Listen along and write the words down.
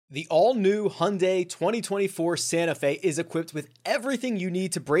The all-new Hyundai 2024 Santa Fe is equipped with everything you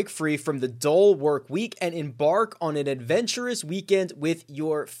need to break free from the dull work week and embark on an adventurous weekend with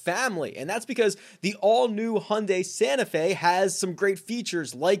your family. And that's because the all-new Hyundai Santa Fe has some great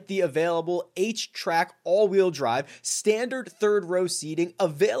features like the available H-Track all-wheel drive, standard third-row seating,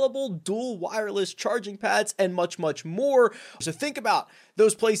 available dual wireless charging pads, and much, much more. So think about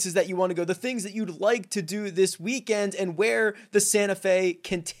those places that you want to go, the things that you'd like to do this weekend, and where the Santa Fe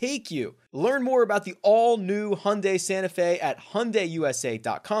can take you. Learn more about the all-new Hyundai Santa Fe at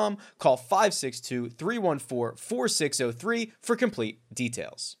HyundaiUSA.com. Call 562-314-4603 for complete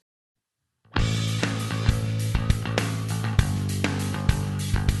details.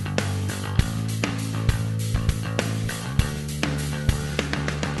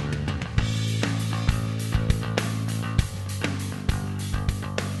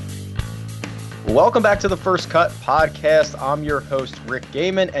 Welcome back to the First Cut podcast. I'm your host, Rick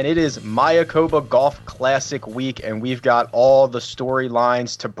Gaiman, and it is Mayakoba Golf Classic week, and we've got all the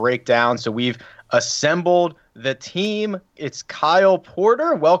storylines to break down. So we've assembled the team. It's Kyle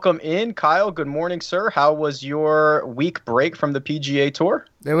Porter. Welcome in, Kyle. Good morning, sir. How was your week break from the PGA Tour?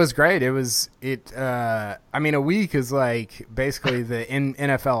 It was great. A week is like basically the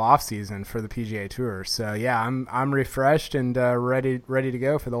NFL offseason for the PGA Tour. So yeah, I'm refreshed and ready to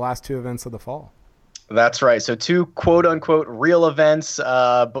go for the last two events of the fall. That's right. So two quote-unquote real events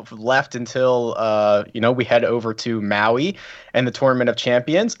left until, we head over to Maui and the Tournament of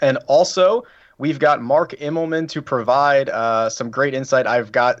Champions. And also, we've got Mark Immelman to provide some great insight.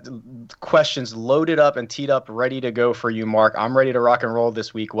 I've got questions loaded up and teed up, ready to go for you, Mark. I'm ready to rock and roll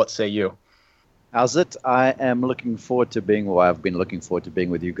this week. What say you? How's it? I am looking forward to being, I've been looking forward to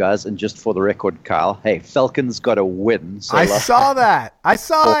being with you guys. And just for the record, Kyle, hey, Falcons got a win. So I saw that. I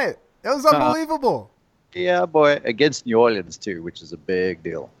saw it. It was unbelievable. Yeah, boy, against New Orleans, too, which is a big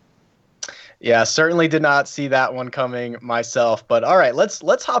deal. Yeah, certainly did not see that one coming myself. But all right,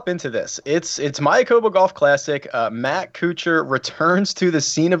 let's hop into this. It's Mayakoba Golf Classic. Matt Kuchar returns to the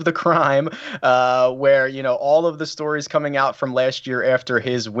scene of the crime, where all of the stories coming out from last year after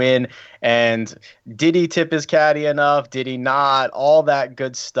his win. And did he tip his caddy enough? Did he not? All that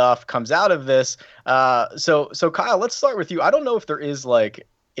good stuff comes out of this. So Kyle, let's start with you. I don't know if there is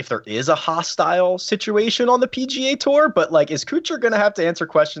a hostile situation on the PGA Tour, but is Kuchar going to have to answer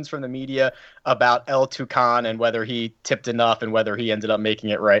questions from the media about El Toucan and whether he tipped enough and whether he ended up making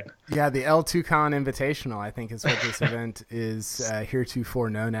it right? Yeah, the El Toucan Invitational, I think, is what this event is heretofore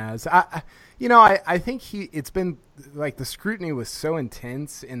known as. I think it's been the scrutiny was so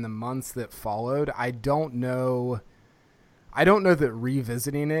intense in the months that followed. I don't know that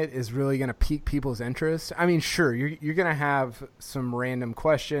revisiting it is really going to pique people's interest. I mean, sure, you're going to have some random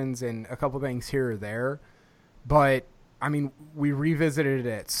questions and a couple things here or there, but I mean, we revisited it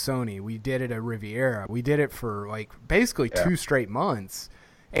at Sony. We did it at Riviera. We did it for basically 2 straight months,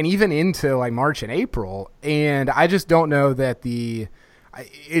 and even into March and April. And I just don't know that it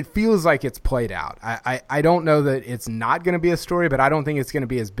feels like it's played out. I don't know that it's not going to be a story, but I don't think it's going to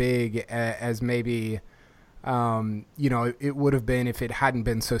be as big as maybe it would have been if it hadn't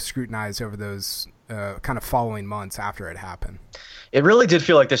been so scrutinized over those kind of following months after it happened. It really did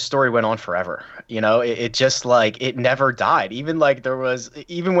feel like this story went on forever. It just it never died. Even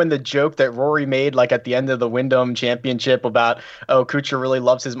when the joke that Rory made at the end of the Wyndham Championship about, oh, Kuchar really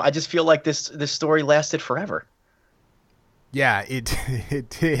loves his, I just feel like this story lasted forever. Yeah, it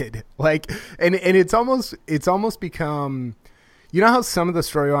did. And it's almost become, how some of the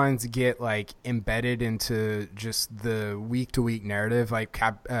storylines get embedded into just the week-to-week narrative,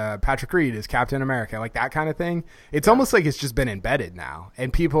 Patrick Reed is Captain America, that kind of thing. It's almost like it's just been embedded now,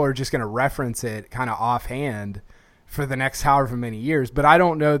 and people are just going to reference it kind of offhand for the next however many years. But I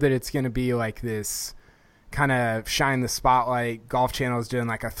don't know that it's going to be this kind of shine the spotlight. Golf Channel is doing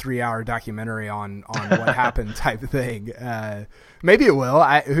a 3-hour documentary on what happened type of thing. Maybe it will.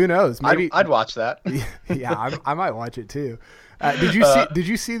 Who knows? Maybe I'd watch that. Yeah, I might watch it too. Did you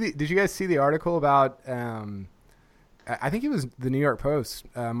guys see the article about I think it was the New York Post,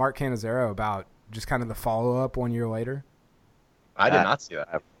 Mark Cannizzaro, about just kind of the follow-up 1 year later? I did not see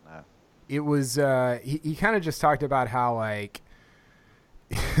that. It was he kind of just talked about how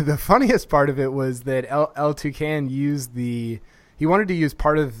the funniest part of it was that El Toucan he wanted to use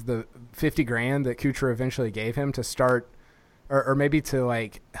part of the $50,000 that Kuchar eventually gave him to start or maybe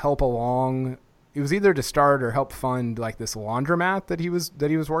to help along. It was either to start or help fund this laundromat that he was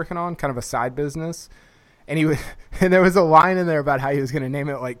working on, kind of a side business. And and there was a line in there about how he was going to name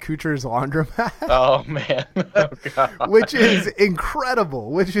it Kuchar's Laundromat. Oh man, oh, God. Which is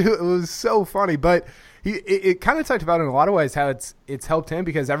incredible. It was so funny. But it kind of talked about in a lot of ways how it's helped him,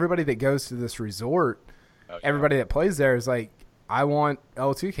 because everybody that goes to this resort, everybody that plays there is like, I want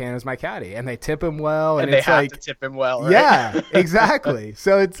El Toucan as my caddy, and they tip him well, and they it's have like to tip him well, right? Yeah, exactly.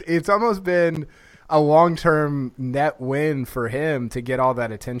 So it's almost been a long-term net win for him to get all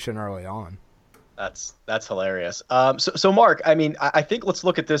that attention early on. That's hilarious. So Mark, I mean, I think let's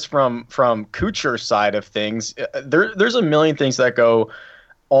look at this from Kuchar's side of things. There's a million things that go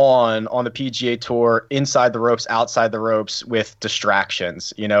on the PGA Tour, inside the ropes, outside the ropes, with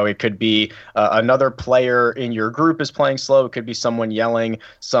distractions. It could be another player in your group is playing slow. It could be someone yelling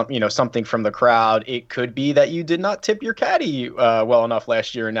something from the crowd. It could be that you did not tip your caddy well enough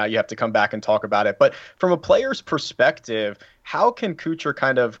last year, and now you have to come back and talk about it. But from a player's perspective, how can Kuchar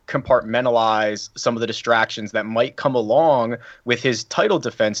kind of compartmentalize some of the distractions that might come along with his title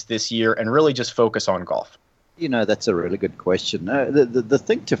defense this year and really just focus on golf? That's a really good question. The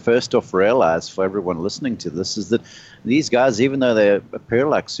thing to first off realize for everyone listening to this is that these guys, even though they appear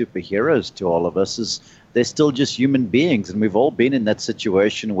like superheroes to all of us, is they're still just human beings, and we've all been in that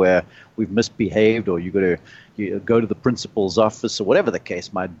situation where we've misbehaved, or you go to the principal's office, or whatever the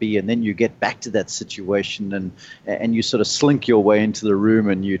case might be, and then you get back to that situation, and you sort of slink your way into the room,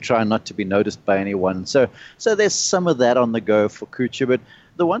 and you try not to be noticed by anyone. So there's some of that on the go for Kuchar, but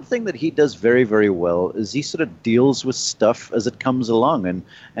the one thing that he does very, very well is he sort of deals with stuff as it comes along. And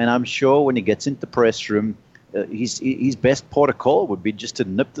I'm sure when he gets into the press room, his best port of call would be just to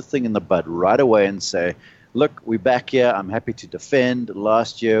nip the thing in the bud right away and say, look, we're back here. I'm happy to defend.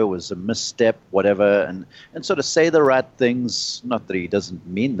 Last year was a misstep, whatever, and sort of say the right things, not that he doesn't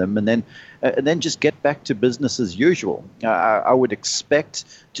mean them, and then just get back to business as usual. I would expect,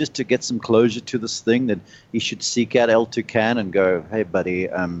 just to get some closure to this thing, that he should seek out El Toucan and go, hey, buddy,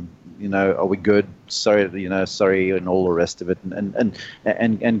 are we good? Sorry, sorry, and all the rest of it,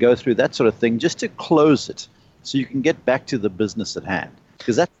 and go through that sort of thing just to close it, so you can get back to the business at hand.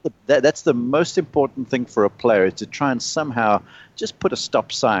 Because that's the most important thing for a player, is to try and somehow just put a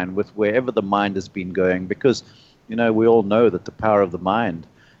stop sign with wherever the mind has been going. Because, we all know that the power of the mind,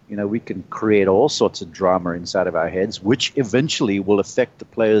 we can create all sorts of drama inside of our heads, which eventually will affect the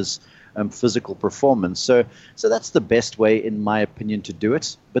player's physical performance. So that's the best way, in my opinion, to do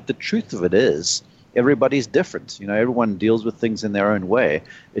it. But the truth of it is, everybody's different. Everyone deals with things in their own way.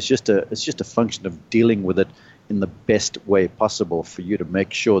 It's just a function of dealing with it in the best way possible for you to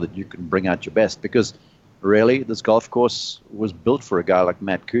make sure that you can bring out your best. Because really, this golf course was built for a guy like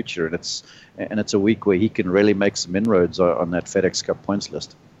Matt Kuchar, and it's a week where he can really make some inroads on that FedEx Cup points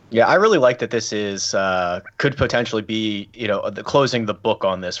list. Yeah, I really like that this is could potentially be, closing the book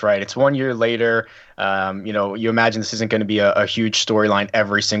on this, right? It's 1 year later. You imagine this isn't going to be a huge storyline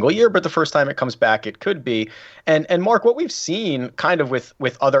every single year, but the first time it comes back, it could be. And Mark, what we've seen kind of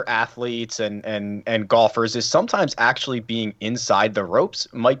with other athletes and golfers is sometimes actually being inside the ropes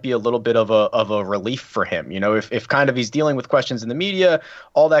might be a little bit of a relief for him. If kind of he's dealing with questions in the media,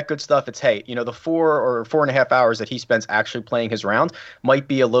 all that good stuff, it's, hey, the 4 or 4.5 hours that he spends actually playing his round might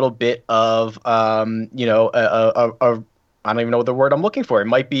be a little bit of I don't even know what the word I'm looking for. It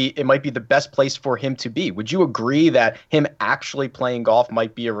might be the best place for him to be. Would you agree that him actually playing golf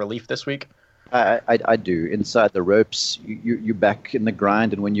might be a relief this week? I do. Inside the ropes, you're back in the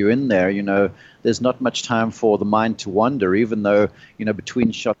grind, and when you're in there, there's not much time for the mind to wander, even though,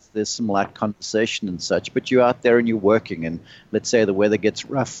 between shots there's some light conversation and such. But you're out there and you're working, and let's say the weather gets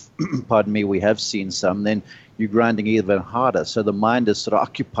rough, pardon me, we have seen some, then you're grinding even harder. So the mind is sort of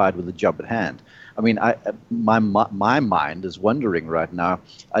occupied with the job at hand. I mean, my mind is wondering right now.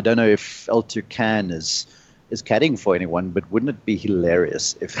 I don't know if El Toucan is caddying for anyone, but wouldn't it be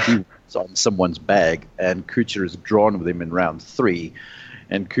hilarious if he was on someone's bag and Kuchar is drawn with him in round 3,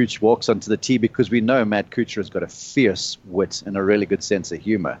 and Kuchar walks onto the tee, because we know Matt Kuchar has got a fierce wit and a really good sense of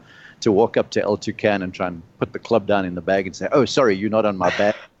humor, to walk up to El Toucan and try and put the club down in the bag and say, "Oh, sorry, you're not on my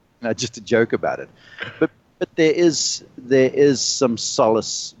bag," just to joke about it. But there is some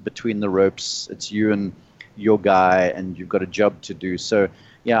solace between the ropes. It's you and your guy, and you've got a job to do. So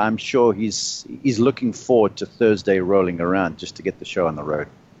yeah, I'm sure he's looking forward to Thursday rolling around just to get the show on the road.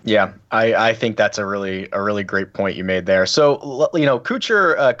 Yeah, I think that's a really great point you made there. So,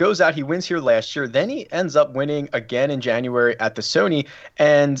 Kuchar goes out, he wins here last year, then he ends up winning again in January at the Sony,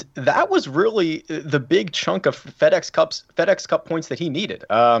 and that was really the big chunk of FedEx Cup points that he needed.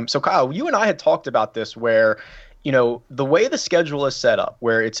 So Kyle, you and I had talked about this, where the way the schedule is set up,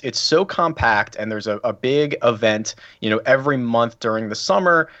 where it's so compact and there's a big event, every month during the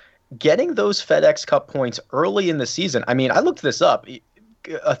summer, getting those FedEx Cup points early in the season. I mean, I looked this up.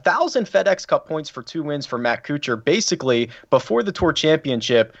 1,000 FedEx Cup points for 2 wins for Matt Kuchar, basically before the Tour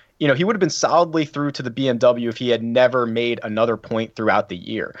Championship, he would have been solidly through to the BMW if he had never made another point throughout the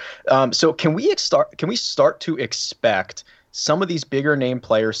year. So can we start to expect some of these bigger name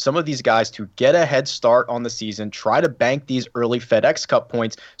players, some of these guys to get a head start on the season, try to bank these early FedEx Cup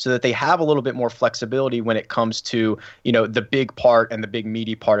points so that they have a little bit more flexibility when it comes to, the big part and the big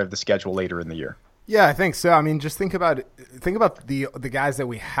meaty part of the schedule later in the year? Yeah, I think so. I mean, just think about the guys that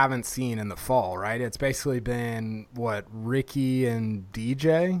we haven't seen in the fall, right? It's basically been Ricky and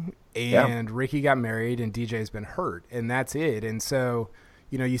DJ, and Ricky got married and DJ's been hurt, and that's it. And so,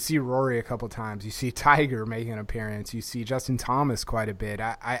 you see Rory a couple times, you see Tiger making an appearance, you see Justin Thomas quite a bit.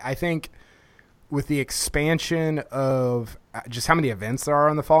 I think with the expansion of just how many events there are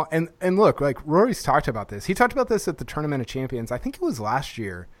in the fall, and look, like Rory's talked about this. He talked about this at the Tournament of Champions. I think it was last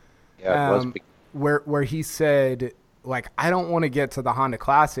year. Yeah, it was. Where he said, like, I don't want to get to the Honda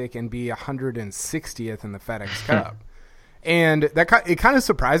Classic and be 160th in the FedEx Cup. And it kind of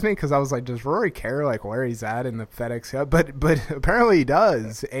surprised me because I was like, does Rory care like where he's at in the FedEx Cup? But apparently he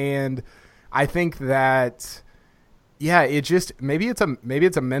does. And I think that, yeah, it just maybe it's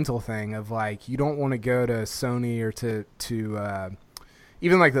a mental thing of like you don't want to go to Sony or to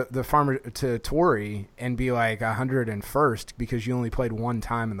even like the farmer to Torrey and be like 101st because you only played one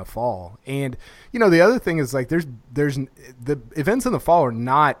time in the fall. And the other thing is like there's the events in the fall are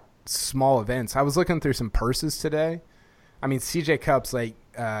not small events. I was looking through some purses today. I mean, CJ Cup's like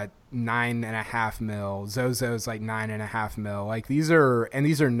 $9.5 million. Zozo's like $9.5 million. Like these are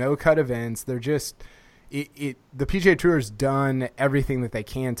no cut events. They're just the PGA Tour's done everything that they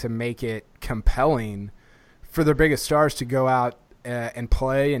can to make it compelling for their biggest stars to go out and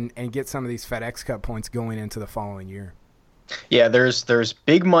play and get some of these FedEx Cup points going into the following year. Yeah, there's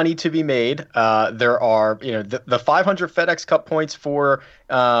big money to be made. There are, the 500 FedEx Cup points for,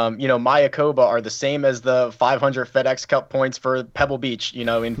 Mayakoba are the same as the 500 FedEx Cup points for Pebble Beach,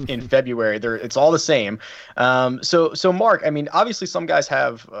 in February. It's all the same. So Mark, I mean, obviously some guys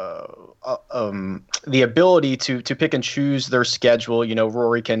have the ability to pick and choose their schedule.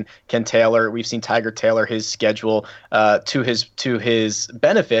 Rory can tailor. We've seen Tiger tailor his schedule to his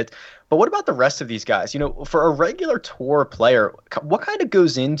benefit. But what about the rest of these guys? For a regular tour player, what kind of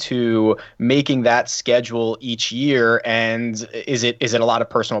goes into making that schedule each year? And is it a lot of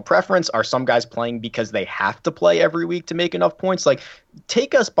personal preference? Are some guys playing because they have to play every week to make enough points? Like,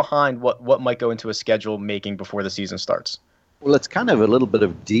 take us behind what might go into a schedule making before the season starts. Well, it's kind of a little bit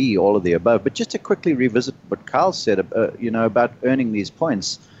of D, all of the above. But just to quickly revisit what Kyle said, about earning these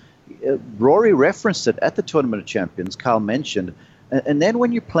points, Rory referenced it at the Tournament of Champions. Kyle mentioned. And then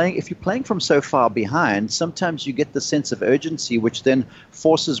if you're playing from so far behind, sometimes you get the sense of urgency, which then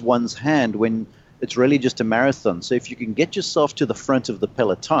forces one's hand when it's really just a marathon. So if you can get yourself to the front of the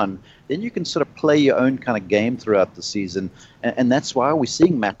peloton, then you can sort of play your own kind of game throughout the season. And that's why we're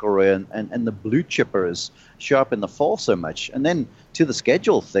seeing McIlroy and the blue chippers show up in the fall so much. And then to the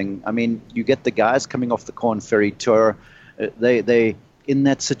schedule thing, I mean, you get the guys coming off the Corn Ferry Tour. They in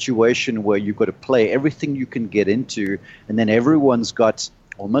that situation where you've got to play everything you can get into, and then everyone's got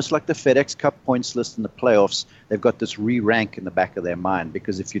almost like the FedEx Cup points list in the playoffs, they've got this re-rank in the back of their mind,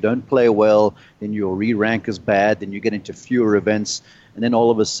 because if you don't play well, then your re-rank is bad, then you get into fewer events, and then all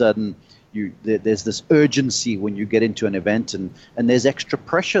of a sudden there's this urgency when you get into an event, and there's extra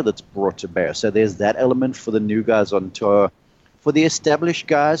pressure that's brought to bear. So there's that element for the new guys on tour. For the established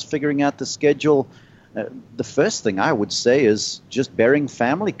guys figuring out the schedule, the first thing I would say is just bearing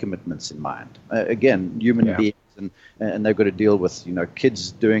family commitments in mind. Again, human beings, and they've got to deal with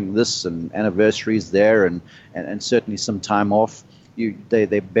kids doing this and anniversaries there, and certainly some time off.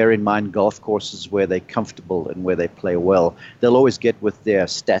 They bear in mind golf courses where they're comfortable and where they play well. They'll always get with their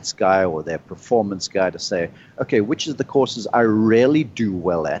stats guy or their performance guy to say, okay, which is the courses I really do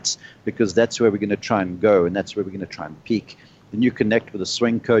well at, because that's where we're going to try and go, and that's where we're going to try and peak. Then you connect with a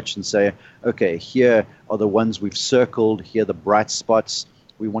swing coach and say, okay, here are the ones we've circled, here are the bright spots.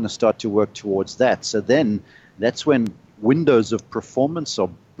 We want to start to work towards that. So then that's when windows of performance are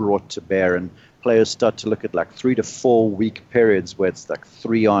brought to bear, and players start to look at like 3 to 4 week periods where it's like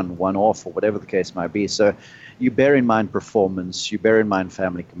 3 on, 1 off, or whatever the case might be. So you bear in mind performance, you bear in mind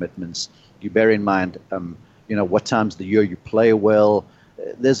family commitments, you bear in mind, what times of the year you play well.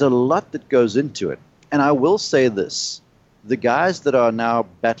 There's a lot that goes into it. And I will say this. The guys that are now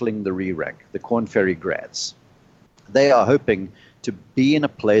battling the re-rank, the Corn Ferry grads, they are hoping to be in a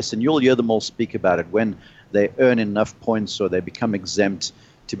place, and you'll hear them all speak about it, when they earn enough points or they become exempt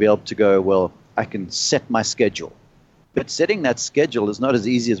to be able to go, well, I can set my schedule. But setting that schedule is not as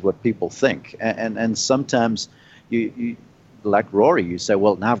easy as what people think. And sometimes you like Rory, you say,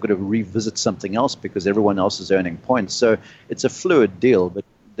 well, now I've got to revisit something else because everyone else is earning points. So it's a fluid deal, but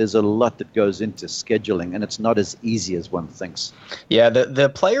there's a lot that goes into scheduling, and it's not as easy as one thinks. Yeah,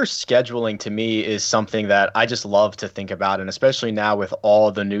 the player scheduling to me is something that I just love to think about, and especially now with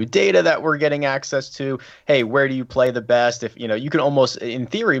all the new data that we're getting access to. Hey, where do you play the best? If you can almost, in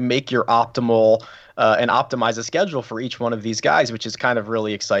theory, make your optimal and optimize a schedule for each one of these guys, which is kind of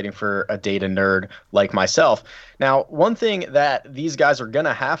really exciting for a data nerd like myself. Now, one thing that these guys are going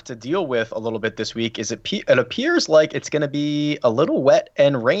to have to deal with a little bit this week is it appears like it's going to be a little wet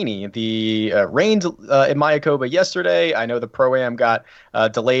and rainy. The rained in Mayakoba yesterday. I know the Pro-Am got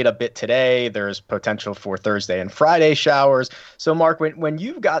delayed a bit today. There's potential for Thursday and Friday showers. So, Mark, when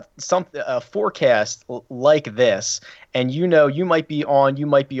you've got a forecast like this, and you might be on, you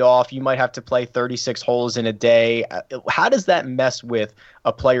might be off, you might have to play 36 holes in a day, how does that mess with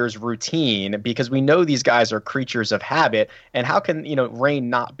a player's routine? Because we know these guys are creatures of habit, and how can rain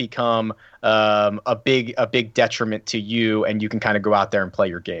not become a big detriment to you, and you can kind of go out there and play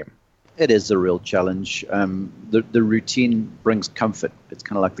your game? It is a real challenge. The routine brings comfort. It's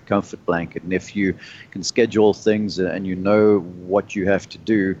kind of like the comfort blanket. And if you can schedule things and you know what you have to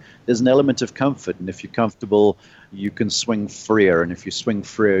do, there's an element of comfort. And if you're comfortable, you can swing freer. And if you swing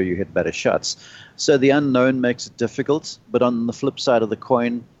freer, you hit better shots. So the unknown makes it difficult. But on the flip side of the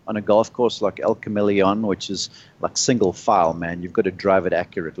coin, on a golf course like El Camaleon, which is like single file, man, you've got to drive it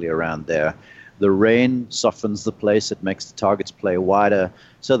accurately around there. The rain softens the place. It makes the targets play wider.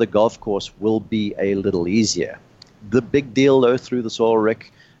 So the golf course will be a little easier. The big deal, though, through this all,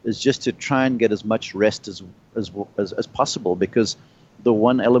 Rick, is just to try and get as much rest as possible, because the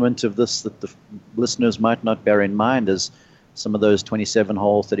one element of this that the listeners might not bear in mind is some of those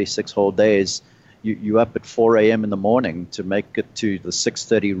 27-hole, 36-hole days, you up at 4 a.m. in the morning to make it to the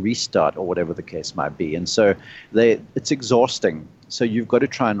 6:30 restart or whatever the case might be. And so it's exhausting. So you've got to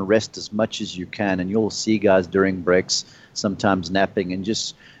try and rest as much as you can. And you'll see guys during breaks sometimes napping and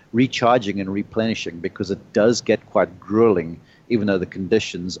just recharging and replenishing, because it does get quite grueling, even though the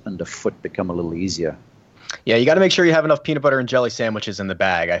conditions underfoot become a little easier. Yeah, you got to make sure you have enough peanut butter and jelly sandwiches in the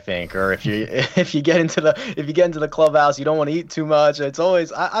bag, I think. Or if you get into the clubhouse, you don't want to eat too much. It's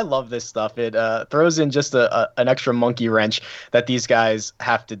always I love this stuff. It throws in just an extra monkey wrench that these guys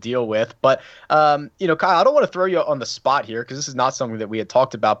have to deal with. But Kyle, I don't want to throw you on the spot here, because this is not something that we had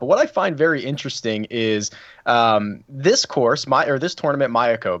talked about. But what I find very interesting is this tournament,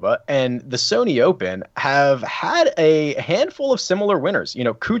 Mayakoba, and the Sony Open have had a handful of similar winners.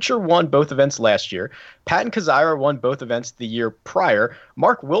 Kuchar won both events last year. Patton Kizzire won both events the year prior.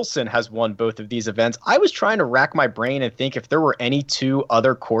 Mark Wilson has won both of these events. I was trying to rack my brain and think if there were any two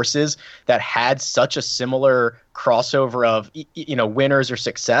other courses that had such a similar crossover of winners or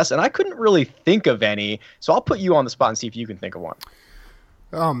success, and I couldn't really think of any. So I'll put you on the spot and see if you can think of one.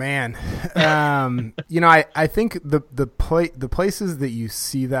 Oh man, I think the places that you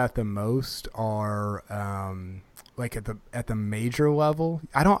see that the most are like at the major level.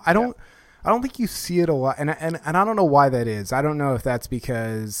 I don't think you see it a lot, and I don't know why that is. I don't know if that's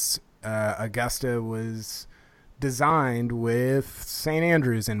because Augusta was designed with St.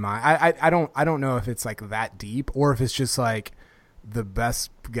 Andrews in mind. I don't know if it's like that deep, or if it's just like the best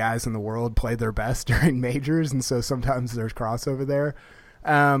guys in the world play their best during majors, and so sometimes there's crossover there.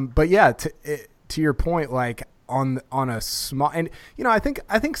 But yeah, to your point, like on a small, and I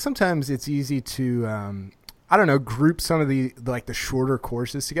think sometimes it's easy to group some of the shorter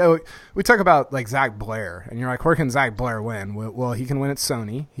courses together. We talk about like Zach Blair, and you're like, where can Zach Blair win? Well, he can win at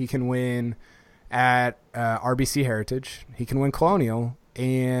Sony. He can win at RBC Heritage. He can win Colonial,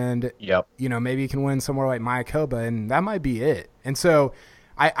 and maybe he can win somewhere like Mayakoba, and that might be it. And so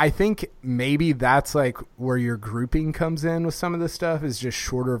I think maybe that's like where your grouping comes in with some of this stuff, is just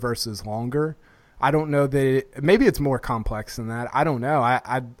shorter versus longer. I don't know that maybe it's more complex than that. I don't know.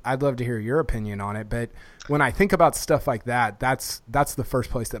 I'd love to hear your opinion on it. But when I think about stuff like that, that's the first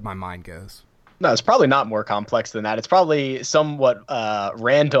place that my mind goes. No, it's probably not more complex than that. It's probably somewhat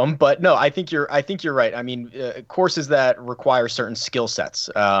random, but no, I think you're right. I mean, courses that require certain skill sets,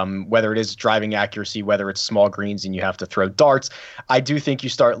 whether it is driving accuracy, whether it's small greens and you have to throw darts, I do think you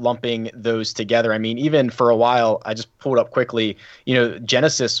start lumping those together. I mean, even for a while, I just pulled up quickly,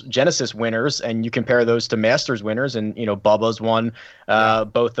 Genesis winners, and you compare those to Masters winners, and Bubba's won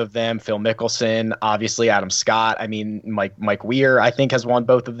both of them. Phil Mickelson, obviously Adam Scott. I mean, Mike Weir, I think, has won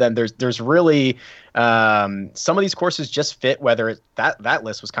both of them. There's really some of these courses just fit, whether that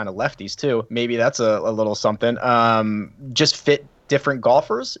list was kind of lefties too. Maybe that's a little something. Just fit different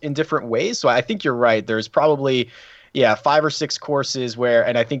golfers in different ways. So I think you're right. There's probably 5 or 6 courses where,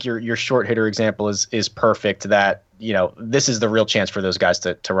 and I think your short hitter example is perfect. That this is the real chance for those guys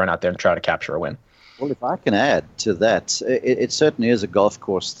to run out there and try to capture a win. Well, if I can add to that, it certainly is a golf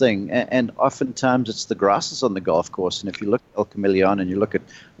course thing, and oftentimes it's the grasses on the golf course. And if you look at El Cameleon and you look at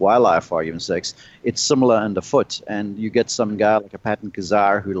Wildlife, for argument's sake, it's similar underfoot. And you get some guy like a Patton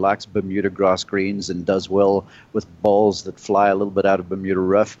Kazar who likes Bermuda grass greens and does well with balls that fly a little bit out of Bermuda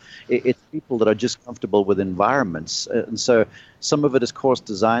rough. It's people that are just comfortable with environments. And so some of it is course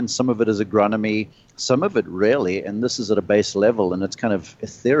design, some of it is agronomy, some of it really, and this is at a base level, and it's kind of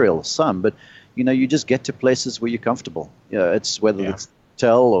ethereal, but you just get to places where you're comfortable. It's whether it's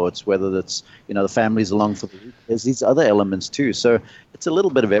hotel or it's whether it's, the family's along for the week. There's these other elements too. So it's a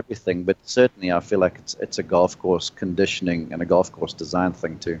little bit of everything, but certainly I feel like it's a golf course conditioning and a golf course design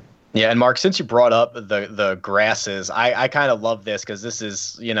thing too. Yeah, and Mark, since you brought up the grasses, I kind of love this because this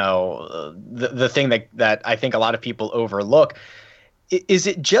is, the thing that I think a lot of people overlook. Is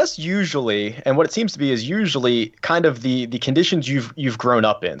it just usually, and what it seems to be is usually kind of the conditions you've grown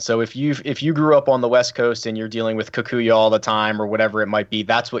up in. So if you grew up on the West Coast and you're dealing with Kikuyu all the time or whatever it might be,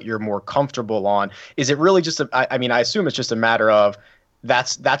 that's what you're more comfortable on. Is it really just I assume it's just a matter of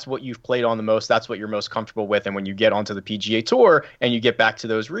that's what you've played on the most, that's what you're most comfortable with, and when you get onto the PGA Tour and you get back to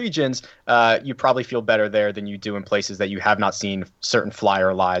those regions, you probably feel better there than you do in places that you have not seen certain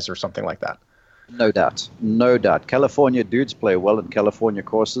flyer lies or something like that. No doubt. No doubt. California dudes play well in California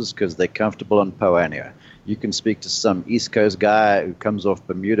courses because they're comfortable on Poa annua. You can speak to some East Coast guy who comes off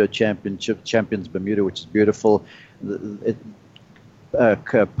Bermuda champions Bermuda, which is beautiful. Poa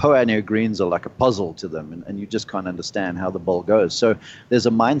annua greens are like a puzzle to them, and you just can't understand how the ball goes. So there's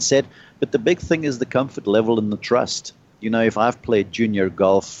a mindset, but the big thing is the comfort level and the trust. If I've played junior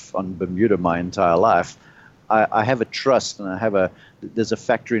golf on Bermuda my entire life, I have a trust, and there's a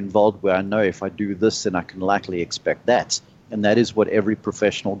factor involved where I know if I do this, then I can likely expect that. And that is what every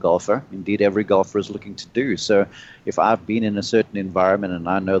professional golfer, indeed every golfer, is looking to do. So if I've been in a certain environment and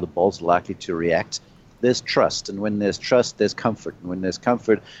I know the ball's likely to react, there's trust. And when there's trust, there's comfort. And when there's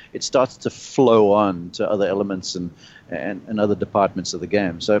comfort, it starts to flow on to other elements and other departments of the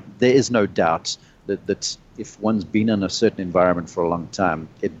game. So there is no doubt that if one's been in a certain environment for a long time,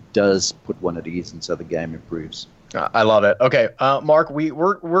 it does put one at ease, and so the game improves. I love it. Okay, Mark,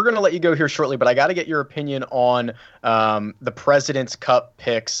 we're going to let you go here shortly, but I got to get your opinion on the President's Cup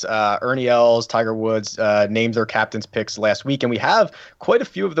picks. Ernie Els, Tiger Woods named their captain's picks last week, and we have quite a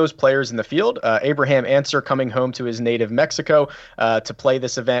few of those players in the field. Abraham Ancer coming home to his native Mexico to play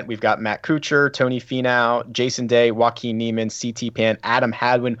this event. We've got Matt Kuchar, Tony Finau, Jason Day, Joaquin Niemann, C.T. Pan, Adam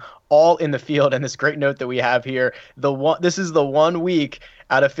Hadwin, all in the field. And this great note that we have here, this is the 1 week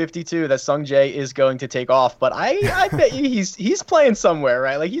out of 52 that Sung Jae is going to take off, but I bet you he's playing somewhere,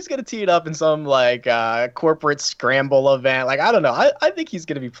 right? Like he's going to tee it up in some corporate scramble event. Like I don't know. I think he's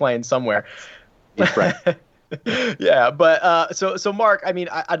going to be playing somewhere. He's right. Yeah, but so Mark,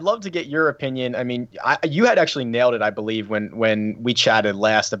 I'd love to get your opinion. You had actually nailed it, I believe, when we chatted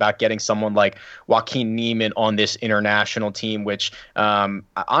last about getting someone like Joaquin Niemann on this international team, which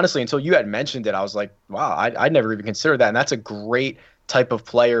honestly, until you had mentioned it, I was like, wow, I'd never even considered that. And that's a great type of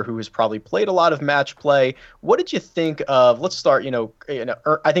player who has probably played a lot of match play. What did you think of, let's start,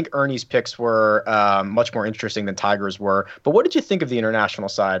 I think Ernie's picks were much more interesting than Tiger's were, but what did you think of the international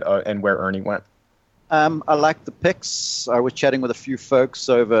side and where Ernie went? I like the picks. I was chatting with a few folks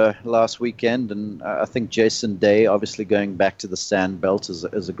over last weekend, and I think Jason Day, obviously going back to the sand belt, is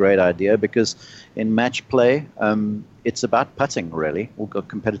a great idea because in match play, it's about putting, really. All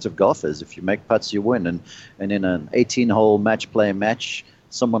competitive golfers, if you make putts, you win. And in an 18-hole match play match,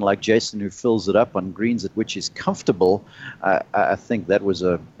 someone like Jason who fills it up on greens at which he's comfortable, I think that was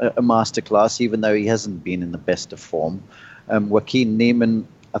a masterclass, even though he hasn't been in the best of form. Joaquin Niemann,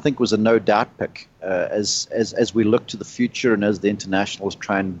 I think, was a no-doubt pick as we look to the future and as the internationals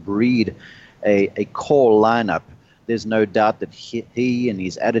try and breed a core lineup. There's no doubt that he and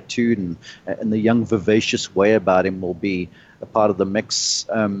his attitude and the young, vivacious way about him will be a part of the mix.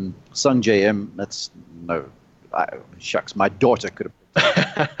 Sung Jae, shucks, my daughter could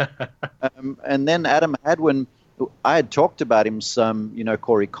have. And then Adam Hadwin, I had talked about him some.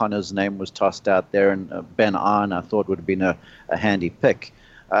 Corey Connor's name was tossed out there, and Ben Ahn I thought would have been a handy pick.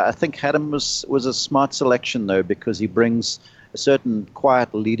 I think Hadam was a smart selection, though, because he brings a certain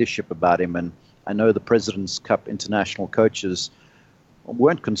quiet leadership about him. And I know the President's Cup international coaches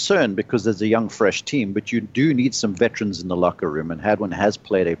weren't concerned because there's a young, fresh team, but you do need some veterans in the locker room. And Hadwin has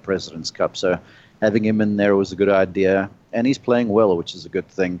played a President's Cup, so having him in there was a good idea. And he's playing well, which is a good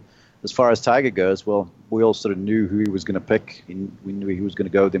thing. As far as Tiger goes, well, we all sort of knew who he was going to pick. We knew he was going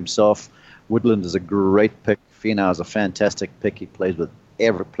to go with himself. Woodland is a great pick. Finau is a fantastic pick. He plays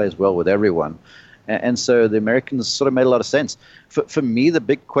well with everyone. And so the Americans sort of made a lot of sense. For me, the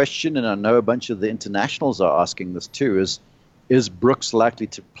big question, and I know a bunch of the internationals are asking this too, is Brooks likely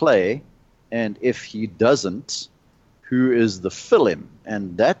to play? And if he doesn't, who is the fill-in?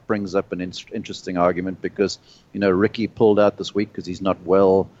 And that brings up an interesting argument because, Ricky pulled out this week because he's not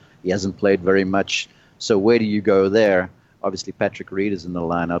well. He hasn't played very much. So where do you go there? Obviously, Patrick Reed is in the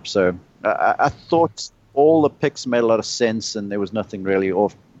lineup. So I thought all the picks made a lot of sense, and there was nothing really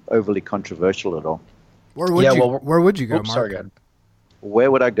overly controversial at all. Where would you go, Mark? Sorry, God. Where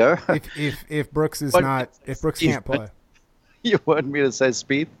would I go? If Brooks is if Brooks can't play. You want me to say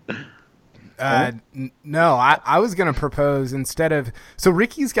Spieth? No, I was going to propose instead of – so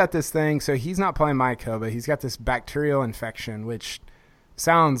Ricky's got this thing. So he's not playing Mayakoba. He's got this bacterial infection, which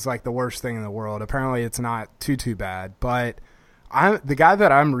sounds like the worst thing in the world. Apparently it's not too bad. But the guy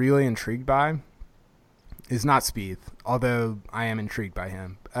that I'm really intrigued by is not Spieth, although I am intrigued by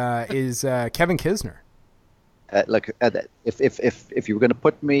him, is Kevin Kisner. If you were going to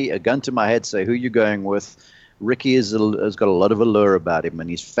put me a gun to my head, say who you're going with, Ricky has got a lot of allure about him, and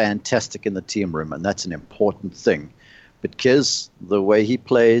he's fantastic in the team room, and that's an important thing. But Kiz, the way he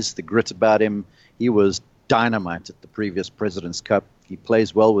plays, the grit about him, he was dynamite at the previous President's Cup. He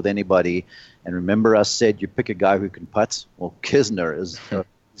plays well with anybody. And remember I said you pick a guy who can putt? Well, Kisner is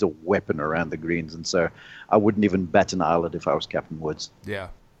a weapon around the greens, and so I wouldn't even bat an eyelid if I was Captain Woods. Yeah.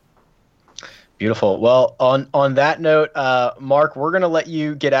 Beautiful. Well, on that note, Mark, we're going to let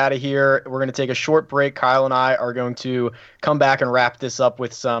you get out of here. We're going to take a short break. Kyle and I are going to come back and wrap this up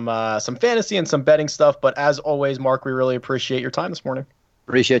with some fantasy and some betting stuff. But as always, Mark, we really appreciate your time this morning.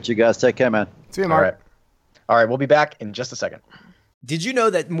 Appreciate you guys. Take care, man. See you, Mark. All right. We'll be back in just a second. Did you know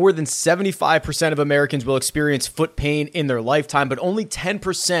that more than 75% of Americans will experience foot pain in their lifetime, but only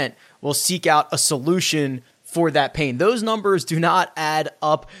 10% will seek out a solution for that pain? Those numbers do not add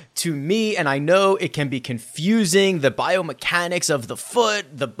up to me, and I know it can be confusing, the biomechanics of the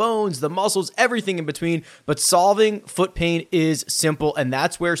foot, the bones, the muscles, everything in between, but solving foot pain is simple, and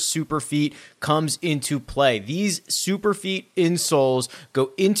that's where Superfeet comes into play. These Superfeet insoles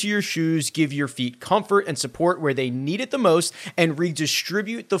go into your shoes, give your feet comfort and support where they need it the most, and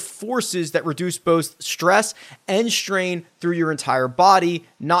redistribute the forces that reduce both stress and strain through your entire body,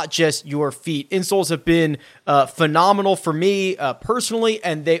 not just your feet. Insoles have been phenomenal for me personally,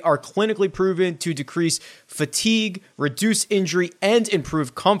 and they are clinically proven to decrease fatigue, reduce injury, and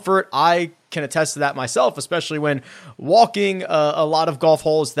improve comfort. I can attest to that myself, especially when walking a lot of golf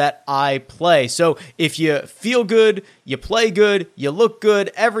holes that I play. So if you feel good, you play good, you look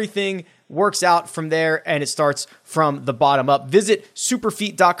good, everything works out from there, and it starts from the bottom up. Visit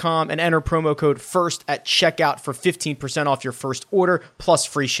superfeet.com and enter promo code FIRST at checkout for 15% off your first order plus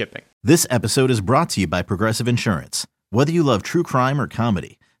free shipping. This episode is brought to you by Progressive Insurance. Whether you love true crime or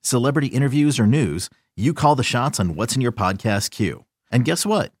comedy, celebrity interviews or news, you call the shots on what's in your podcast queue. And guess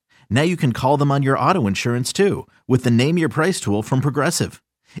what? Now you can call them on your auto insurance too with the Name Your Price tool from Progressive.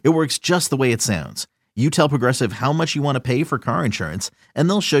 It works just the way it sounds. You tell Progressive how much you want to pay for car insurance, and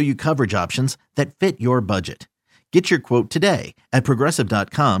they'll show you coverage options that fit your budget. Get your quote today at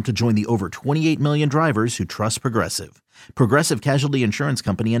Progressive.com to join the over 28 million drivers who trust Progressive. Progressive Casualty Insurance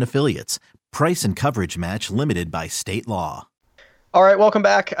Company and Affiliates. Price and coverage match limited by state law. All right, welcome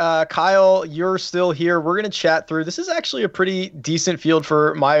back. Kyle, you're still here. We're going to chat through. This is actually a pretty decent field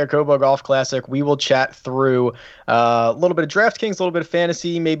for Mayakoba Golf Classic. We will chat through a little bit of DraftKings, a little bit of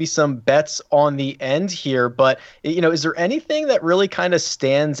fantasy, maybe some bets on the end here. But, is there anything that really kind of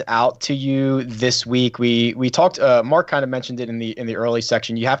stands out to you this week? We talked, Mark kind of mentioned it in the early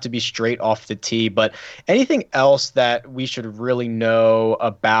section. You have to be straight off the tee. But anything else that we should really know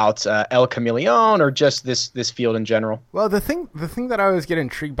about El Chameleon or just this field in general? Well, the thing that I always get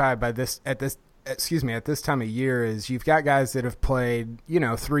intrigued by this at this time of year is you've got guys that have played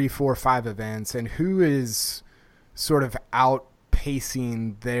 3, 4, 5 events, and who is sort of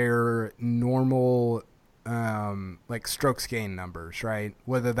outpacing their normal strokes gain numbers, right?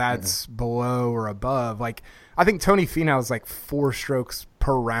 Whether that's below or above. Like I think Tony Finau is like 4 strokes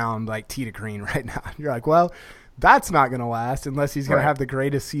per round, like tee to green right now. You're like, well, that's not going to last unless he's going to have the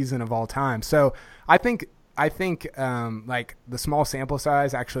greatest season of all time. So I think the small sample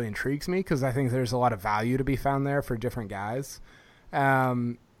size actually intrigues me because I think there's a lot of value to be found there for different guys.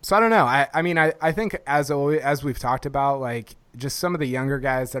 So I don't know. I think as we've talked about, like just some of the younger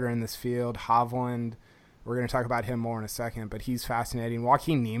guys that are in this field, Hovland, we're going to talk about him more in a second, but he's fascinating.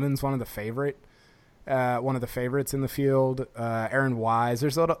 Joaquin Niemann's one of the favorites in the field. Aaron Wise.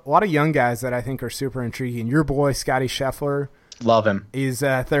 There's a lot of young guys that I think are super intriguing. Your boy Scotty Scheffler, love him. He's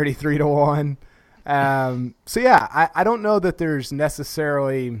 33-1. So yeah, I don't know that there's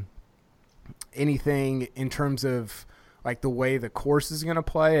necessarily anything in terms of like the way the course is going to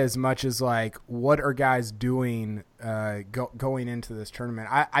play as much as like what are guys doing going into this tournament.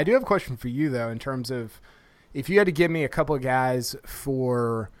 I do have a question for you though, in terms of if you had to give me a couple of guys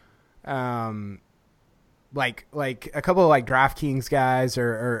for like a couple of like DraftKings guys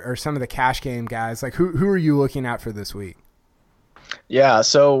or some of the cash game guys, like who are you looking at for this week? Yeah,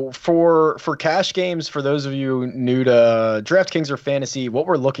 so for cash games, for those of you new to DraftKings or fantasy, what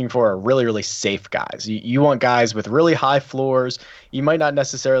we're looking for are really, really safe guys. You want guys with really high floors. You might not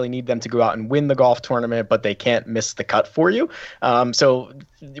necessarily need them to go out and win the golf tournament, but they can't miss the cut for you. So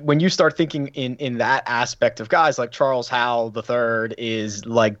when you start thinking in that aspect of guys, like Charles Howell III is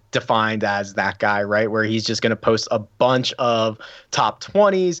like defined as that guy, right? Where he's just going to post a bunch of top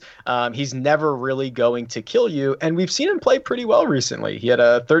 20s. He's never really going to kill you. And we've seen him play pretty well recently. He had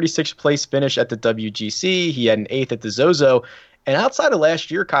a 36th place finish at the WGC. He had an 8th at the Zozo. And outside of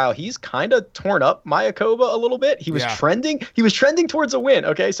last year, Kyle, he's kind of torn up Mayakoba a little bit. He was trending. He was trending towards a win.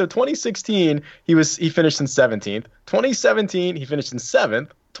 Okay, so 2016, he finished in 17th. 2017, he finished in 7th.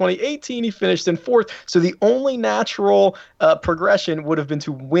 2018, he finished in 4th. So the only natural progression would have been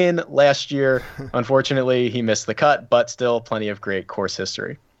to win last year. Unfortunately, he missed the cut, but still plenty of great course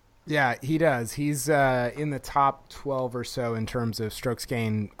history. Yeah, he does. He's in the top 12 or so in terms of strokes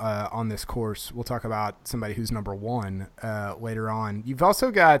gained on this course. We'll talk about somebody who's number 1 later on. You've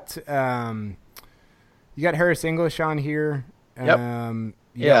also got Harris English on here.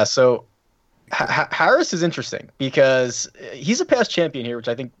 Yep. So Harris is interesting because he's a past champion here, which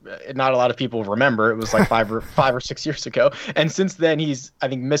I think not a lot of people remember. It was like 5 or 6 years ago. And since then, he's, I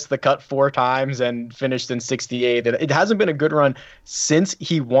think, missed the cut 4 times and finished in 68th. It hasn't been a good run since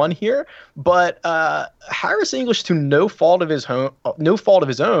he won here. But Harris English, to no fault of his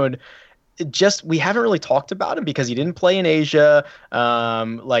own, we haven't really talked about him because he didn't play in Asia.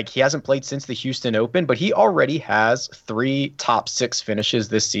 He hasn't played since the Houston Open, but he already has 3 top 6 finishes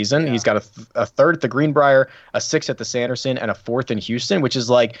this season. Yeah. He's got a 3rd at the Greenbrier, a 6th at the Sanderson, and a 4th in Houston, which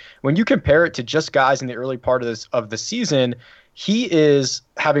is like when you compare it to just guys in the early part of the season, he is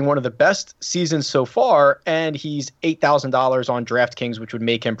having one of the best seasons so far, and he's $8,000 on DraftKings, which would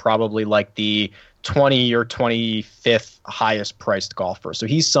make him probably like the 20 or 25th highest priced golfer. So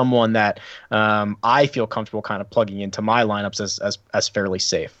he's someone that I feel comfortable kind of plugging into my lineups as fairly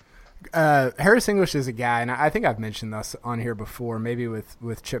safe. Harris English is a guy, and I think I've mentioned this on here before, maybe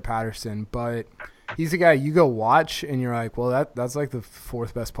with Chip Patterson, but he's a guy you go watch and you're like, well, that's like the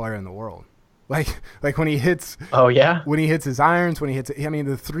 4th best player in the world. Like when he hits, when he hits his irons, the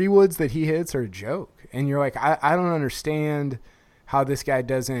 3-woods that he hits are a joke. And you're like, I don't understand how this guy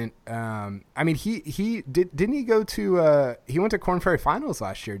doesn't, didn't he go to, he went to Korn Ferry Finals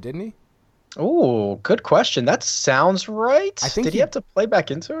last year, didn't he? Oh, good question. That sounds right. Did he have to play back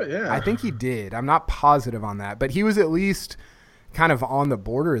into it? Yeah. I think he did. I'm not positive on that, but he was at least kind of on the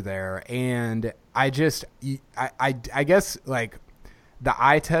border there. And I guess like the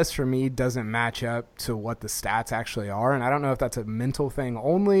eye test for me doesn't match up to what the stats actually are. And I don't know if that's a mental thing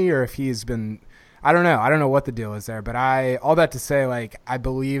only or if he's been, I don't know what the deal is there, but all that to say, like, I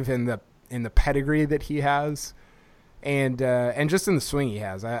believe in the pedigree that he has and just in the swing he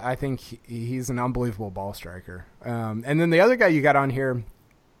has. I think he's an unbelievable ball striker. And then the other guy you got on here,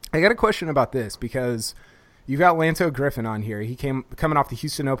 I got a question about this because you've got Lanto Griffin on here. He coming off the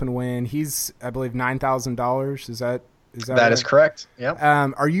Houston Open win. He's, I believe, $9,000. Is that that right? Is correct. Yep.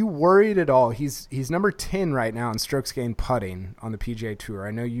 Are you worried at all? He's number 10 right now in strokes gained putting on the PGA Tour.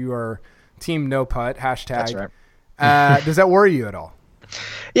 I know you are team no putt, #. That's right. Does that worry you at all?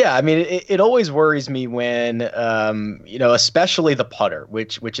 Yeah, I mean, it always worries me when, especially the putter,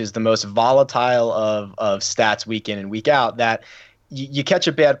 which is the most volatile of stats week in and week out, that you catch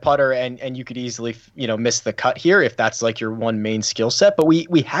a bad putter and you could easily, miss the cut here if that's like your one main skill set. But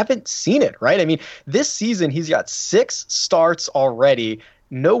we haven't seen it, right? I mean, this season he's got 6 starts already,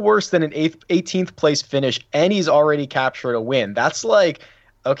 no worse than an 18th place finish, and he's already captured a win. That's like,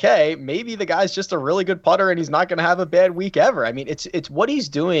 okay, maybe the guy's just a really good putter and he's not going to have a bad week ever. I mean, it's what he's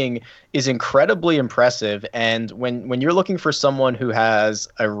doing is incredibly impressive. And when you're looking for someone who has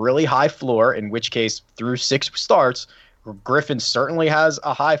a really high floor, in which case through 6 starts, Griffin certainly has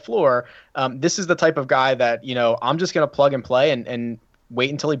a high floor. This is the type of guy that, I'm just going to plug and play and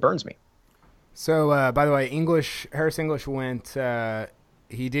wait until he burns me. So, by the way, Harris English went,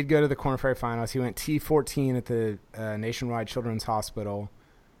 he did go to the Korn Ferry Finals. He went T14 at the Nationwide Children's Hospital.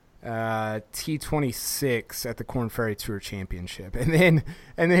 T26 at the Korn Ferry Tour Championship. And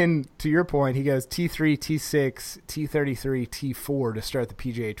then to your point, he goes T3, T6, T33, T4 to start the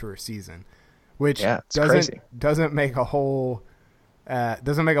PGA Tour season, which doesn't make a whole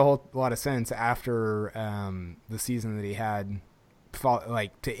doesn't make a whole lot of sense after the season that he had,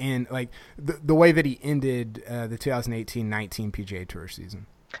 to end the way that he ended the 2018-19 PGA Tour season.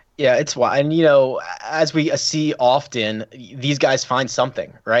 Yeah, it's why, and as we see often, these guys find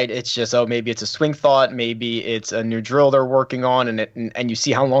something, right? It's just, maybe it's a swing thought, maybe it's a new drill they're working on, and you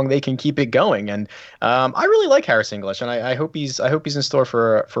see how long they can keep it going. And I really like Harris English, and I hope he's in store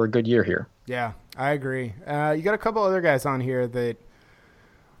for a good year here. Yeah, I agree. You got a couple other guys on here that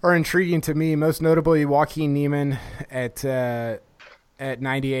are intriguing to me, most notably Joaquin Niemann at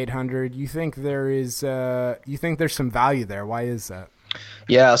 9,800. You think there's some value there? Why is that?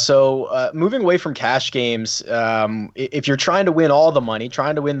 Yeah, so moving away from cash games, if you're trying to win all the money,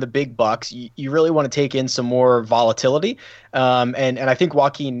 trying to win the big bucks, you really want to take in some more volatility. And I think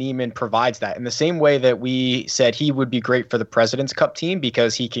Joaquin Niemann provides that in the same way that we said he would be great for the President's Cup team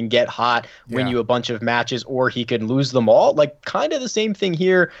because he can get hot, win you a bunch of matches, or he can lose them all. Like kind of the same thing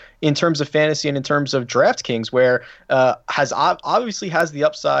here in terms of fantasy and in terms of DraftKings, where obviously has the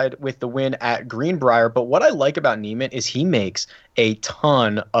upside with the win at Greenbrier. But what I like about Niemann is he makes a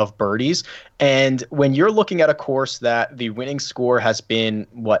ton of birdies. And when you're looking at a course that the winning score has been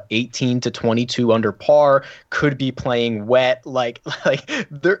 18 to 22 under par, could be playing wet,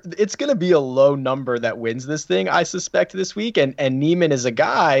 it's going to be a low number that wins this thing, I suspect, this week. And Niemann is a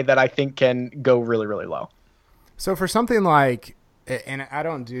guy that I think can go really, really low. So for something like, and I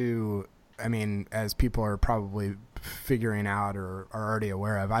don't do, as people are probably figuring out or are already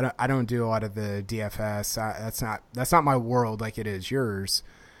aware of, I don't do a lot of the DFS. That's not my world like it is yours.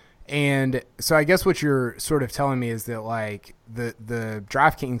 And so I guess what you're sort of telling me is that like the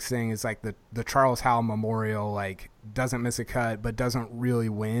DraftKings thing is like the Charles Howell Memorial, like doesn't miss a cut but doesn't really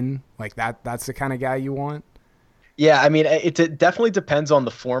win. Like that's the kind of guy you want. Yeah, it definitely depends on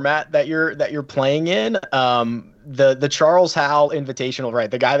the format that you're playing in. The Charles Howell Invitational, right?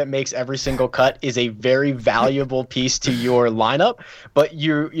 The guy that makes every single cut is a very valuable piece to your lineup. But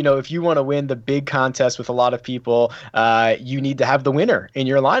if you want to win the big contest with a lot of people, you need to have the winner in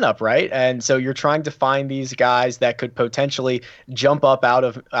your lineup, right? And so you're trying to find these guys that could potentially jump up out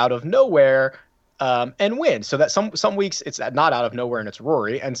of nowhere. And win. So that some weeks it's not out of nowhere and it's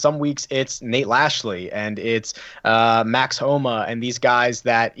Rory, and some weeks it's Nate Lashley and it's Max Homa and these guys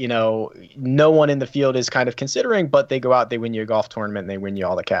that no one in the field is kind of considering, but they go out, they win you a golf tournament, and they win you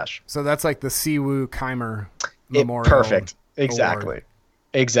all the cash. So that's like the Siwoo Keimer Memorial. Perfect. Exactly. Award.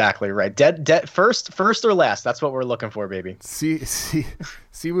 Exactly right. Dead first or last. That's what we're looking for, baby.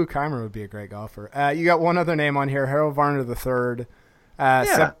 Siwoo Keimer would be a great golfer. You got one other name on here, Harold Varner III.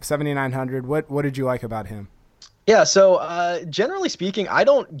 7,900. What did you like about him? Yeah, so generally speaking, I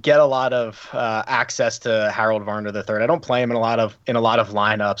don't get a lot of access to Harold Varner III. I don't play him in a lot of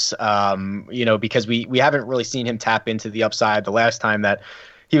lineups, because we haven't really seen him tap into the upside. The last time that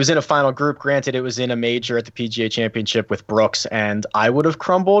he was in a final group, granted, it was in a major at the PGA Championship with Brooks, and I would have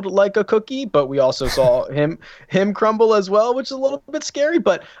crumbled like a cookie, but we also saw him crumble as well, which is a little bit scary,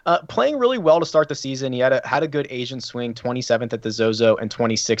 but playing really well to start the season. He had a good Asian swing, 27th at the Zozo and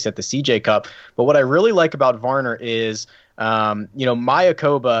 26th at the CJ Cup. But what I really like about Varner is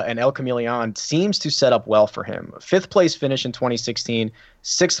Mayakoba and El Camaleon seems to set up well for him. 5th place finish in 2016,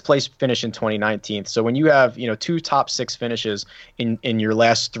 6th place finish in 2019. So when you have, 2 top 6 finishes in your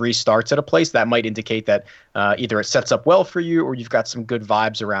last 3 starts at a place, that might indicate that either it sets up well for you or you've got some good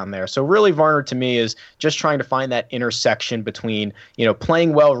vibes around there. So really Varner to me is just trying to find that intersection between,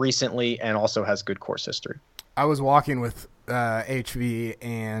 playing well recently and also has good course history. I was walking with HV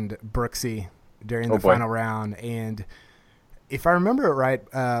and Brooksy during the final round, and if I remember it right,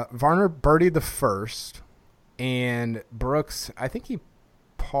 Varner birdied the first, and Brooks, I think he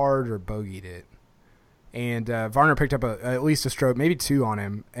parred or bogeyed it. And Varner picked up at least a stroke, maybe 2 on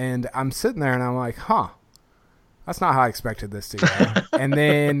him. And I'm sitting there, and I'm like, that's not how I expected this to go. And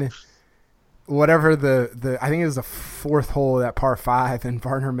then whatever the I think it was the 4th hole of that par 5, and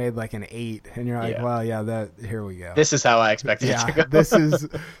Varner made like an 8, and you're like, well, yeah, here we go. This is how I expected it to go.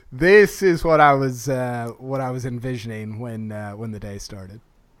 this is what I was envisioning when the day started.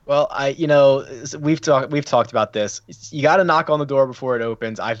 Well, we've talked about this. You got to knock on the door before it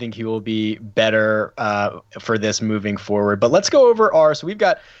opens. I think he will be better for this moving forward. But let's go over so we've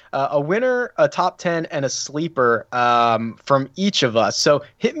got a winner, a top 10, and a sleeper from each of us. So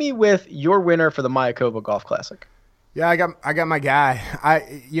hit me with your winner for the Mayakoba Golf Classic. Yeah, I got my guy.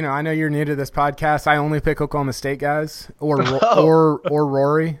 I know you're new to this podcast. I only pick Oklahoma State guys or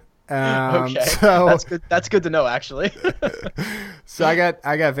Rory. Okay, so that's good to know, actually. So I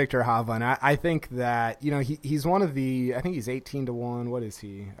got Victor Hovland. I think that he's one of the. I think he's 18 to 1. What is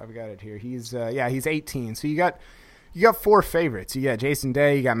he? I've got it here. He's 18. So you you got four favorites. You got Jason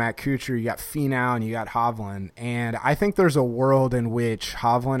Day, you got Matt Kuchar, you got Finau, and you got Hovland. And I think there's a world in which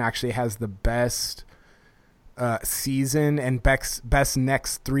Hovland actually has the best season and best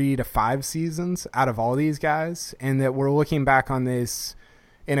next 3 to 5 seasons out of all these guys, and that we're looking back on this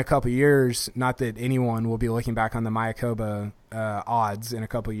in a couple of years. Not that anyone will be looking back on the Mayakoba odds in a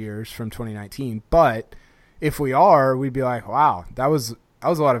couple of years from 2019, but if we are, we'd be like, wow, that was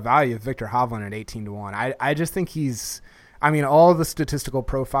a lot of value of Victor Hovland at 18-1. I just think all the statistical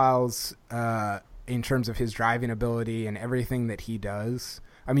profiles in terms of his driving ability and everything that he does.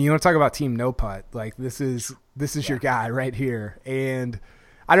 I mean, you want to talk about team no putt, like this is your guy right here. And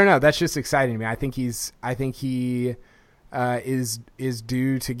I don't know, that's just exciting to me. I think he is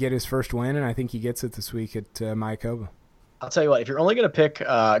due to get his first win, and I think he gets it this week at Mayakoba. I'll tell you what, if you're only going to pick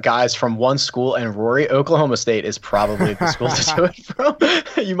guys from one school, and Rory, Oklahoma State is probably the school to do it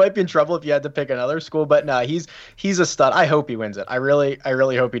from. You might be in trouble if you had to pick another school, but no, he's a stud. I hope he wins it. I really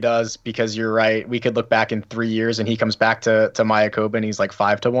hope he does, because you're right. We could look back in 3 years and he comes back to Mayakoba and he's like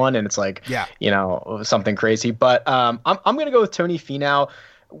 5-1, and it's like, something crazy. But I'm going to go with Tony Finau.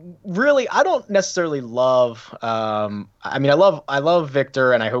 Really, I don't necessarily love I love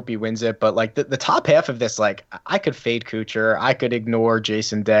Victor, and I hope he wins it, but like the top half of this, like I could fade Kuchar, I could ignore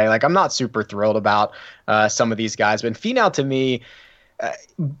Jason Day. Like I'm not super thrilled about some of these guys, but Finau to me,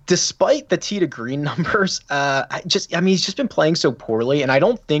 despite the tee to green numbers, he's just been playing so poorly, and I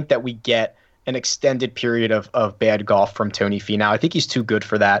don't think that we get an extended period of bad golf from Tony Finau. I think he's too good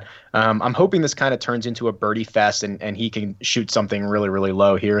for that. I'm hoping this kind of turns into a birdie fest and he can shoot something really, really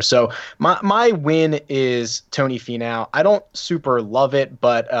low here. So my win is Tony Finau. I don't super love it,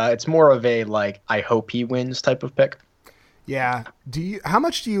 but it's more of a like I hope he wins type of pick. Yeah. How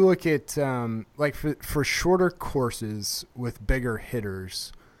much do you look at like for shorter courses with bigger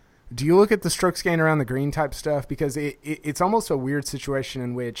hitters? Do you look at the strokes gained around the green type stuff? Because it's almost a weird situation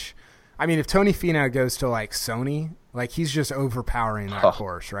in which, I mean, if Tony Finau goes to like Sony, like he's just overpowering that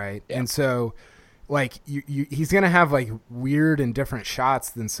course, right? Yeah. And so, like he's gonna have like weird and different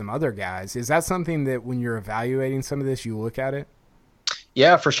shots than some other guys. Is that something that when you're evaluating some of this, you look at it?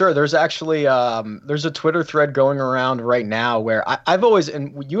 Yeah, for sure. There's actually there's a Twitter thread going around right now where I've always,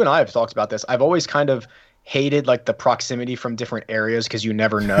 and you and I have talked about this, I've always kind of hated like the proximity from different areas because you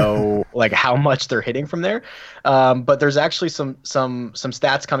never know like how much they're hitting from there. But there's actually some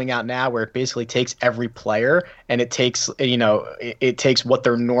stats coming out now where it basically takes every player and it takes it takes what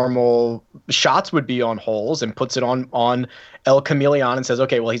their normal shots would be on holes and puts it on El Chameleon and says,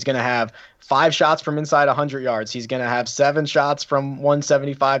 okay, well, he's going to have 5 shots from inside 100 yards. He's going to have 7 shots from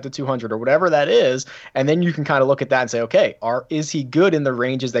 175 to 200 or whatever that is. And then you can kind of look at that and say, okay, is he good in the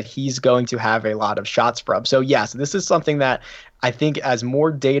ranges that he's going to have a lot of shots from? So yes, this is something that I think as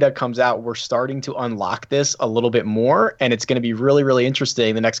more data comes out, we're starting to unlock this a little bit more. And it's going to be really, really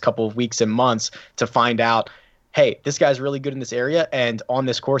interesting the next couple of weeks and months to find out, hey, this guy's really good in this area, and on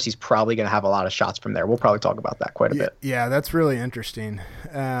this course, he's probably going to have a lot of shots from there. We'll probably talk about that quite a bit. Yeah, that's really interesting.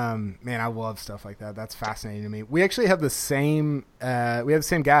 Man, I love stuff like that. That's fascinating to me. We actually have the same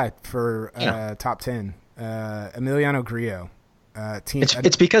guy for top 10, Emiliano Grillo.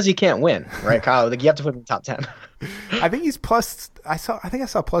 It's because he can't win, right, Kyle? Like you have to put him in the top 10. I think he's I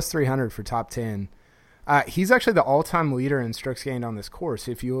saw plus 300 for top 10. He's actually the all-time leader in strokes gained on this course.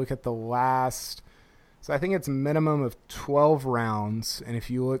 If you look at the last... So I think it's minimum of 12 rounds, and if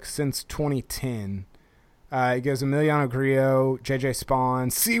you look since 2010, it goes Emiliano Grillo, JJ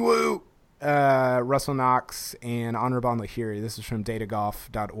Spawn, Siwoo, Russell Knox, and Anirban Lahiri. This is from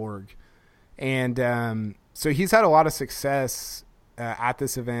datagolf.org. And so he's had a lot of success at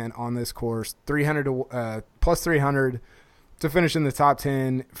this event on this course, plus 300 to finish in the top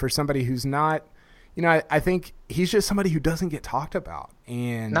 10 for somebody who's not, I think he's just somebody who doesn't get talked about.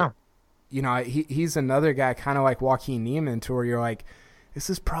 And no. He's another guy kind of like Joaquin Niemann, to where you're like, this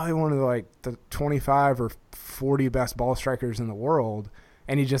is probably one of the 25 or 40 best ball strikers in the world,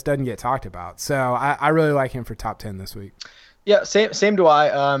 and he just doesn't get talked about. So I really like him for top 10 this week. Yeah, same do I.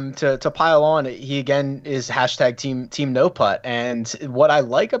 To pile on, he again is hashtag team no putt. And what I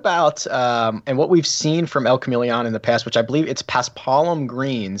like about and what we've seen from El Chameleon in the past, which I believe it's Paspalum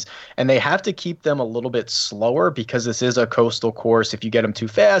greens, and they have to keep them a little bit slower because this is a coastal course. If you get them too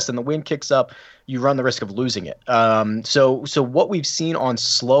fast and the wind kicks up, you run the risk of losing it. So what we've seen on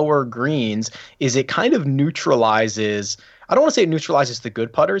slower greens is it kind of neutralizes. I don't want to say it neutralizes the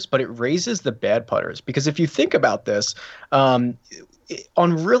good putters, but it raises the bad putters. Because if you think about this, on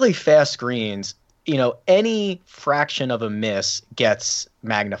really fast greens, any fraction of a miss gets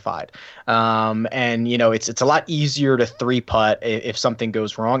magnified. And it's a lot easier to three putt if something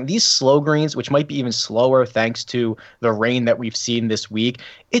goes wrong. These slow greens, which might be even slower thanks to the rain that we've seen this week,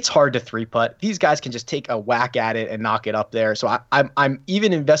 it's hard to three putt. These guys can just take a whack at it and knock it up there. So I'm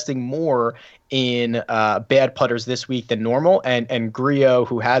even investing more in bad putters this week than normal. And Griot,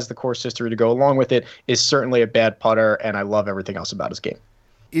 who has the course history to go along with it, is certainly a bad putter, and I love everything else about his game.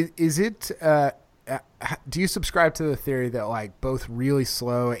 Is it? Do you subscribe to the theory that like both really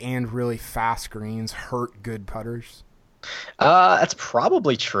slow and really fast greens hurt good putters? That's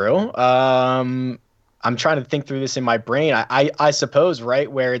probably true. I'm trying to think through this in my brain. I suppose,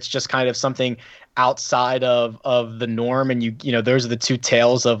 right, where it's just kind of something outside of the norm, and those are the two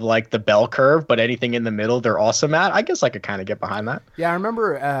tails of like the bell curve, but anything in the middle they're awesome at. I guess I could kind of get behind that. Yeah, I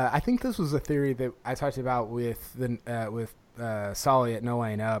remember I think this was a theory that I talked about with Solly at No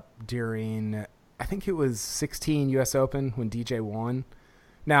Lane Up during, I think it was 16 US Open when DJ won.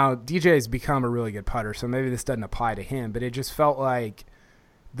 Now DJ's become a really good putter, so maybe this doesn't apply to him, but it just felt like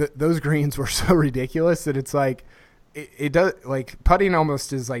those greens were so ridiculous that it's like it does, like putting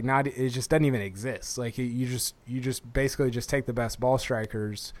almost is like not, it just doesn't even exist. Like you just basically just take the best ball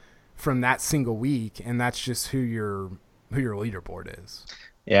strikers from that single week, and that's just who your leaderboard is.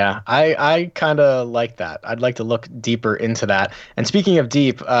 Yeah, I kind of like that. I'd like to look deeper into that. And speaking of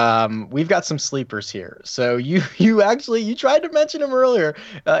deep, we've got some sleepers here. So you tried to mention him earlier.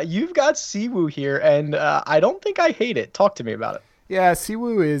 You've got Siwoo here, and I don't think I hate it. Talk to me about it. Yeah,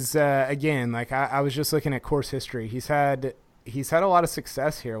 Siwoo is again, like I was just looking at course history. He's had a lot of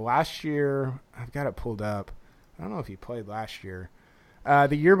success here. Last year, I've got it pulled up. I don't know if he played last year.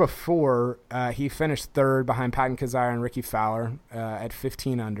 The year before, he finished third behind Patton Kizzire and Ricky Fowler at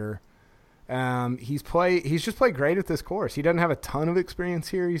 15 under. He's just played great at this course. He doesn't have a ton of experience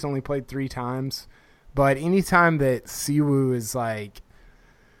here. He's only played 3 times. But anytime that Siwoo is like,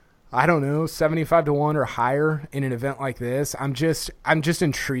 I don't know, 75-1 or higher in an event like this, I'm just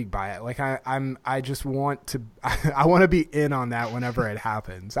intrigued by it. Like I just want to I want to be in on that whenever it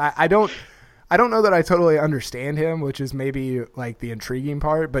happens. I don't know that I totally understand him, which is maybe like the intriguing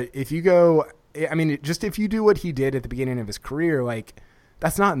part. But if you go, I mean, just if you do what he did at the beginning of his career, like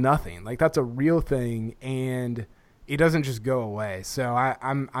that's not nothing. Like that's a real thing, and it doesn't just go away. So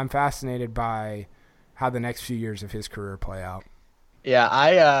I'm fascinated by how the next few years of his career play out. Yeah,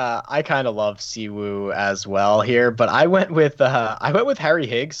 I kind of love Siwoo as well here, but I went with Harry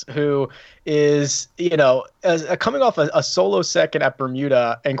Higgs, who is coming off a solo second at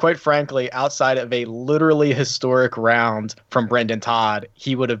Bermuda, and quite frankly, outside of a literally historic round from Brendan Todd,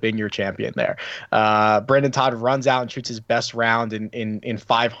 he would have been your champion there. Brendan Todd runs out and shoots his best round in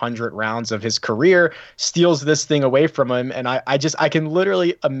 500 rounds of his career, steals this thing away from him, and I can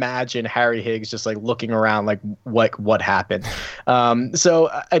literally imagine Harry Higgs just like looking around like what happened. So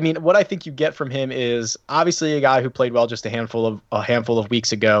I mean, what I think you get from him is obviously a guy who played well just a handful of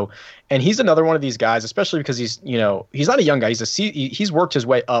weeks ago, and he's another one of these guys, especially because he's not a young guy. He's worked his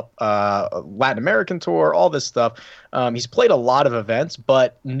way up Latin American tour, all this stuff. He's played a lot of events,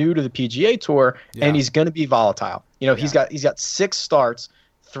 but new to the PGA Tour, and he's going to be volatile. He's got 6 starts.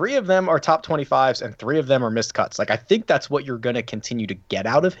 3 of them are top 25s and 3 of them are missed cuts. Like I think that's what you're going to continue to get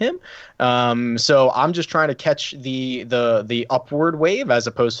out of him. So I'm just trying to catch the upward wave as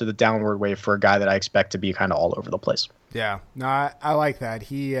opposed to the downward wave for a guy that I expect to be kind of all over the place. Yeah, no, I like that.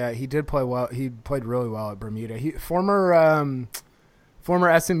 He did play well. He played really well at Bermuda. Former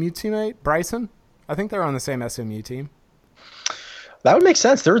SMU teammate Bryson. I think they're on the same SMU team. That would make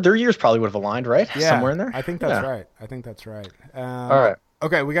sense. Their years probably would have aligned, right? Yeah, somewhere in there. I think that's right. I think that's right. All right.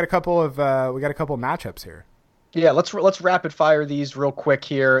 Okay, we got a couple of matchups here. Yeah, let's rapid fire these real quick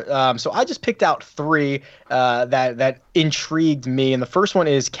here. So I just picked out 3 that intrigued me, and the first one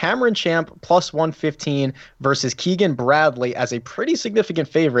is Cameron Champ plus 115 versus Keegan Bradley as a pretty significant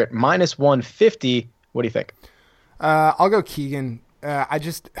favorite minus 150. What do you think? I'll go Keegan. I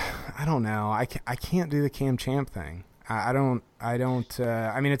don't know. I can't do the Cam Champ thing. I don't.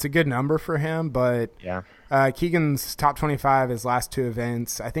 I mean, it's a good number for him, but yeah. Keegan's top 25 his last 2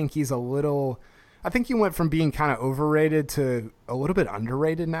 events. I think he went from being kind of overrated to a little bit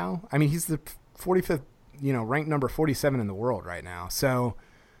underrated now. I mean, he's the 45th, ranked number 47 in the world right now. So,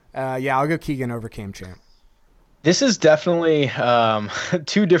 yeah, I'll go Keegan over Cam Champ. This is definitely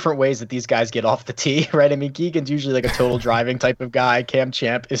two different ways that these guys get off the tee, right? I mean, Keegan's usually like a total driving type of guy. Cam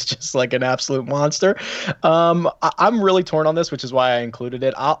Champ is just like an absolute monster. I'm really torn on this, which is why I included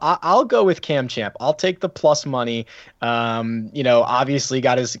it. I'll go with Cam Champ. I'll take the plus money. Obviously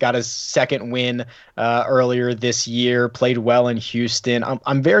got his second win earlier this year. Played well in Houston.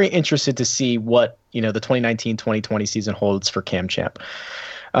 I'm very interested to see what the 2019-2020 season holds for Cam Champ.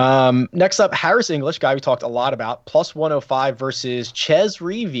 Next up, Harris English, guy we talked a lot about, plus 105 versus Ches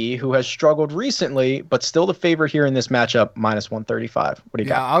Reavie, who has struggled recently, but still the favorite here in this matchup, minus 135. What do you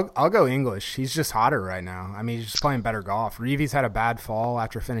got? I'll go English. He's just hotter right now. I mean, he's just playing better golf. Reavie's had a bad fall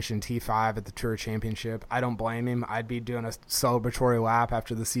after finishing T5 at the Tour Championship. I don't blame him. I'd be doing a celebratory lap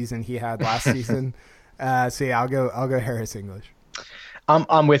after the season he had last season. So yeah, I'll go Harris English.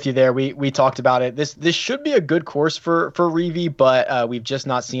 I'm with you there. We talked about it. This should be a good course for Reavie, but we've just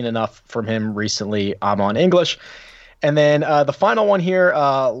not seen enough from him recently. I'm on English. And then the final one here,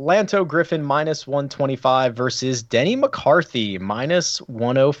 Lanto Griffin minus 125 versus Denny McCarthy minus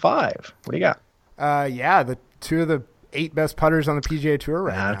 105. What do you got? The two of the 8 best putters on the PGA Tour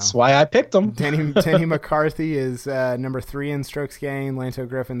right now. That's why I picked them. Denny McCarthy is number 3 in strokes gained. Lanto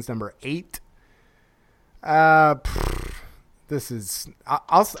Griffin's number 8. This is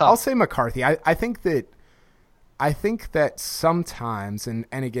I'll say McCarthy. I think that sometimes, and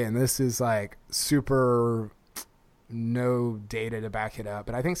again, this is like super no data to back it up,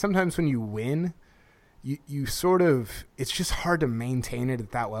 but I think sometimes when you win, you sort of, it's just hard to maintain it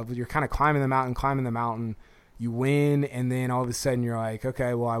at that level. You're kind of climbing the mountain, you win, and then all of a sudden you're like,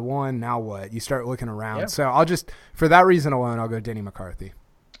 okay, well, I won, now what? You start looking around. Yeah. So for that reason alone, I'll go Denny McCarthy.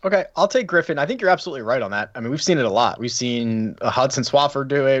 Okay, I'll take Griffin. I think you're absolutely right on that. I mean, we've seen it a lot. We've seen Hudson Swafford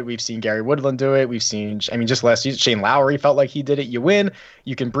do it. We've seen Gary Woodland do it. We've seen, just last season, Shane Lowry felt like he did it. You win,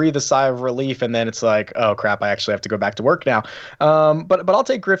 you can breathe a sigh of relief, and then it's like, oh, crap, I actually have to go back to work now. But I'll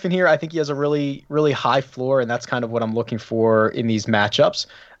take Griffin here. I think he has a really, really high floor, and that's kind of what I'm looking for in these matchups.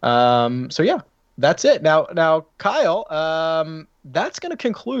 So, yeah, that's it. Now, Kyle, that's going to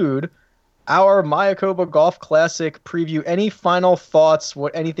conclude our Mayakoba Golf Classic preview. Any final thoughts?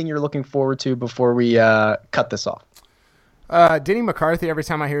 Anything you're looking forward to before we cut this off? Denny McCarthy, every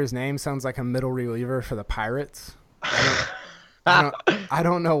time I hear his name, sounds like a middle reliever for the Pirates. I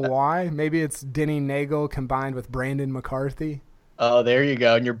don't know why. Maybe it's Denny Nagel combined with Brandon McCarthy. Oh, there you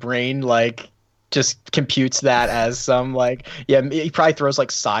go. And your brain just computes that as some he probably throws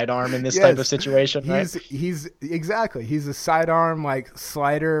sidearm in this type of situation, right? He's exactly. He's a sidearm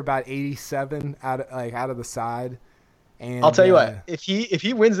slider about 87 out of the side. And I'll tell you what, if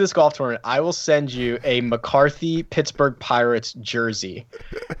he wins this golf tournament, I will send you a McCarthy Pittsburgh Pirates jersey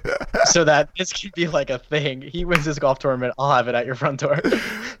so that this could be a thing. He wins this golf tournament, I'll have it at your front door.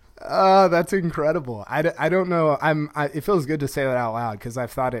 Oh, that's incredible. I don't know. It feels good to say that out loud because I've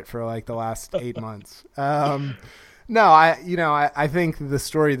thought it for the last 8 months. No, I think the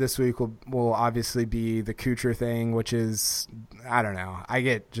story this week will obviously be the Kuchar thing, which is, I don't know. I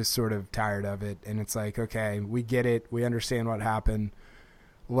get just sort of tired of it. And it's like, okay, we get it. We understand what happened.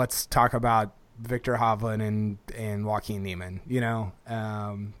 Let's talk about Victor Hovland and Joaquin Niemann,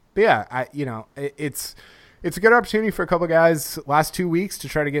 but yeah, it's a good opportunity for a couple of guys last 2 weeks to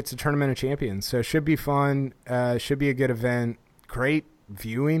try to get to Tournament of Champions. So it should be fun. Should be a good event. Great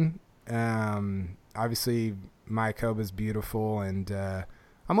viewing. Obviously, Mayakoba is beautiful, and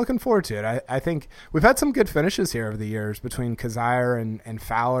I'm looking forward to it. I think we've had some good finishes here over the years between Kazire and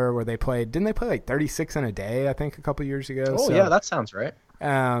Fowler, where didn't they play 36 in a day, I think, a couple of years ago? Oh, yeah, that sounds right.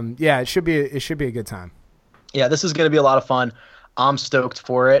 Yeah, it should be a good time. Yeah, this is going to be a lot of fun. I'm stoked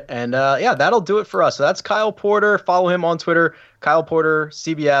for it. And that'll do it for us. So that's Kyle Porter. Follow him on Twitter, Kyle Porter,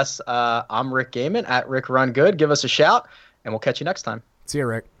 CBS. I'm Rick Gaiman at Rick Run Good. Give us a shout, and we'll catch you next time. See you,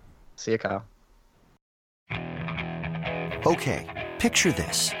 Rick. See you, Kyle. Okay, picture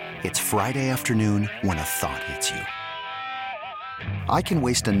this. It's Friday afternoon when a thought hits you. I can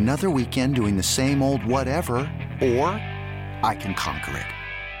waste another weekend doing the same old whatever, or I can conquer it.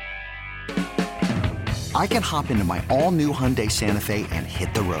 I can hop into my all-new Hyundai Santa Fe and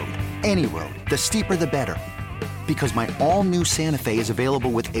hit the road. Any road. The steeper, the better. Because my all-new Santa Fe is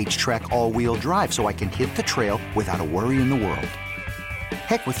available with H-Track all-wheel drive, so I can hit the trail without a worry in the world.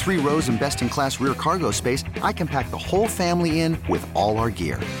 Heck, with 3 rows and best-in-class rear cargo space, I can pack the whole family in with all our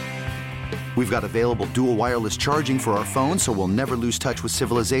gear. We've got available dual wireless charging for our phones, so we'll never lose touch with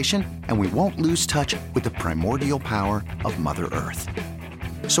civilization, and we won't lose touch with the primordial power of Mother Earth.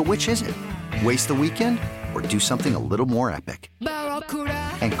 So which is it? Waste the weekend or do something a little more epic?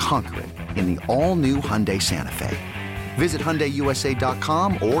 And conquer it in the all-new Hyundai Santa Fe. Visit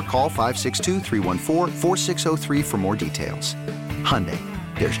HyundaiUSA.com or call 562-314-4603 for more details. Hyundai,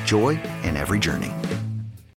 there's joy in every journey.